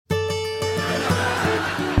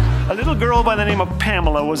A little girl by the name of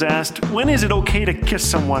Pamela was asked, when is it okay to kiss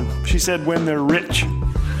someone? She said, when they're rich.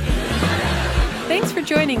 Thanks for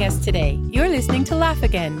joining us today. You're listening to Laugh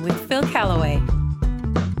Again with Phil Callaway.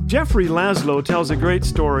 Jeffrey Laszlo tells a great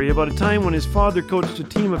story about a time when his father coached a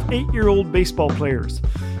team of 8-year-old baseball players.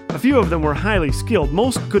 A few of them were highly skilled.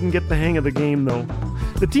 Most couldn't get the hang of the game, though.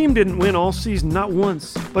 The team didn't win all season, not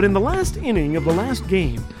once. But in the last inning of the last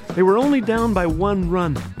game, they were only down by 1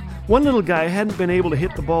 run. One little guy hadn't been able to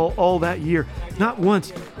hit the ball all that year. Not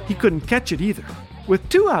once. He couldn't catch it either. With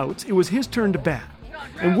 2 outs, it was his turn to bat.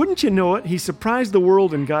 And wouldn't you know it, he surprised the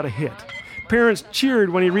world and got a hit. Parents cheered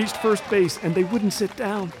when he reached first base, and they wouldn't sit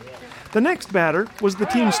down. The next batter was the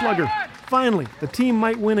team slugger. Finally, the team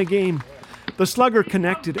might win a game. The slugger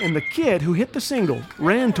connected, and the kid who hit the single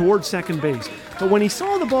ran toward second base. But when he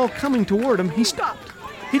saw the ball coming toward him, he stopped.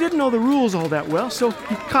 He didn't know the rules all that well, so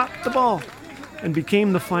he caught the ball and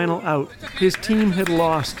became the final out. His team had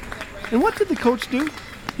lost. And what did the coach do?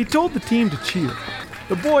 He told the team to cheer.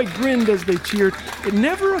 The boy grinned as they cheered. It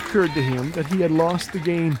never occurred to him that he had lost the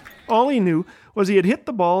game. All he knew was he had hit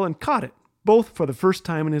the ball and caught it, both for the first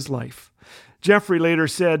time in his life. Jeffrey later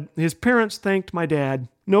said, his parents thanked my dad.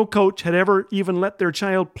 No coach had ever even let their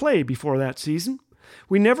child play before that season.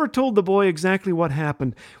 We never told the boy exactly what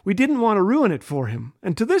happened. We didn't want to ruin it for him.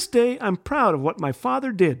 And to this day, I'm proud of what my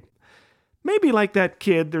father did. Maybe like that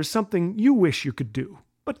kid, there's something you wish you could do,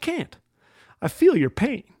 but can't. I feel your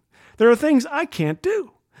pain. There are things I can't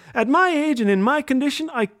do. At my age and in my condition,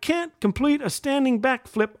 I can't complete a standing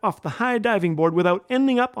backflip off the high diving board without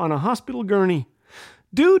ending up on a hospital gurney.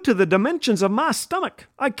 Due to the dimensions of my stomach,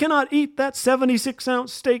 I cannot eat that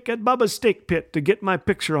 76-ounce steak at Bubba's Steak Pit to get my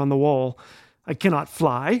picture on the wall. I cannot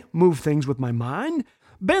fly, move things with my mind,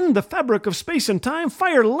 bend the fabric of space and time,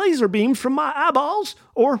 fire laser beams from my eyeballs,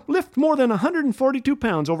 or lift more than 142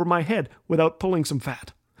 pounds over my head without pulling some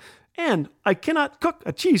fat. And I cannot cook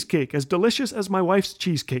a cheesecake as delicious as my wife's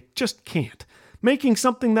cheesecake. Just can't. Making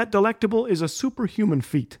something that delectable is a superhuman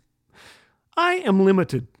feat. I am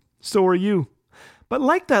limited. So are you. But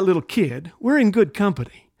like that little kid, we're in good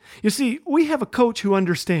company. You see, we have a coach who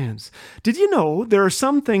understands. Did you know there are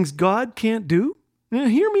some things God can't do? Now,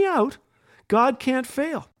 hear me out. God can't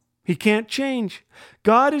fail. He can't change.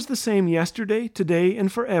 God is the same yesterday, today,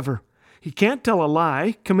 and forever. He can't tell a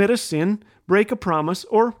lie, commit a sin, break a promise,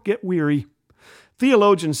 or get weary.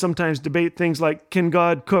 Theologians sometimes debate things like, can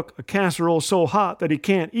God cook a casserole so hot that he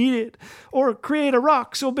can't eat it? Or create a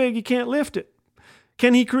rock so big he can't lift it?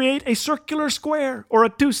 Can he create a circular square or a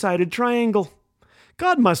 2-sided triangle?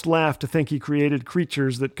 God must laugh to think he created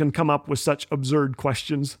creatures that can come up with such absurd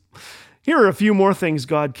questions. Here are a few more things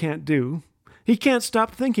God can't do. He can't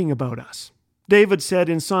stop thinking about us. David said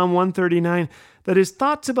in Psalm 139 that his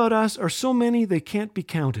thoughts about us are so many they can't be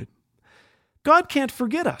counted. God can't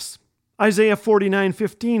forget us. Isaiah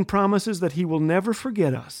 49:15 promises that he will never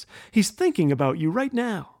forget us. He's thinking about you right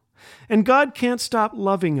now. And God can't stop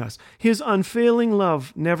loving us. His unfailing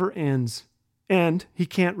love never ends. And he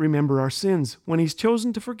can't remember our sins when he's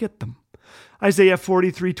chosen to forget them. Isaiah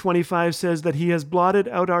 43:25 says that he has blotted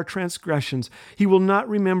out our transgressions. He will not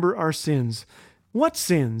remember our sins. What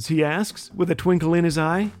sins, he asks, with a twinkle in his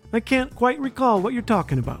eye? I can't quite recall what you're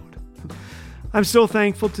talking about. I'm so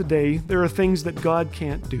thankful today there are things that God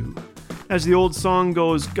can't do. As the old song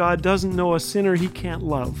goes, God doesn't know a sinner he can't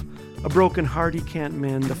love, a broken heart he can't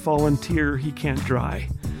mend, a fallen tear he can't dry.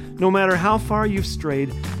 No matter how far you've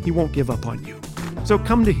strayed, he won't give up on you. So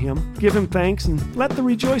come to him, give him thanks, and let the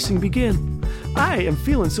rejoicing begin. I am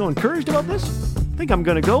feeling so encouraged about this. I think I'm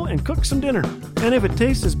going to go and cook some dinner. And if it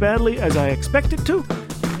tastes as badly as I expect it to,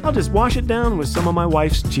 I'll just wash it down with some of my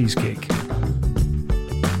wife's cheesecake.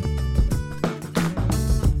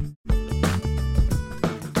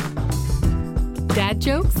 Dad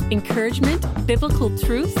jokes, encouragement, biblical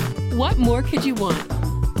truth. What more could you want?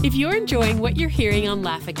 If you're enjoying what you're hearing on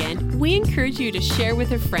Laugh Again, we encourage you to share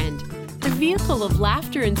with a friend. The vehicle of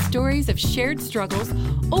laughter and stories of shared struggles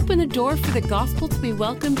open the door for the gospel to be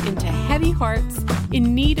welcomed into heavy hearts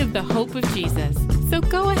in need of the hope of Jesus. So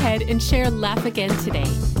go ahead and share Laugh Again today.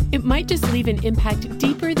 It might just leave an impact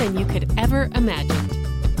deeper than you could ever imagine.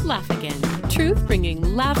 Laugh Again. Truth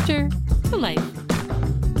bringing laughter to life.